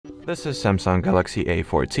This is Samsung Galaxy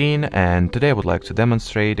A14, and today I would like to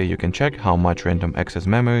demonstrate that you can check how much random access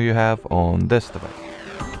memory you have on this device.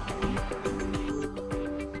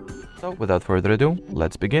 So without further ado,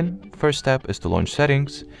 let's begin. First step is to launch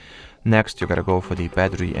settings. Next you gotta go for the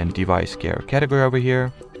battery and device care category over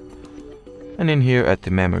here. And in here at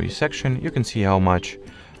the memory section, you can see how much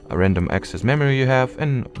random access memory you have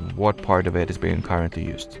and what part of it is being currently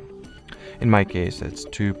used. In my case, it's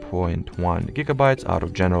 2.1 gigabytes out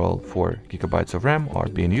of general 4 gigabytes of RAM are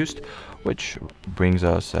being used, which brings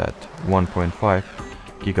us at 1.5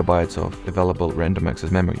 gigabytes of available random access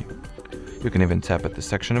memory. You can even tap at this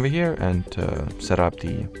section over here and set up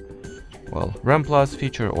the RAM Plus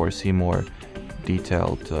feature or see more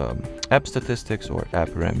detailed app statistics or app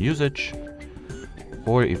RAM usage,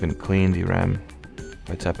 or even clean the RAM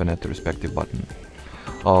by tapping at the respective button.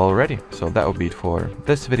 Alrighty, so that will be it for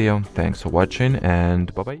this video. Thanks for watching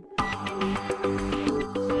and bye bye.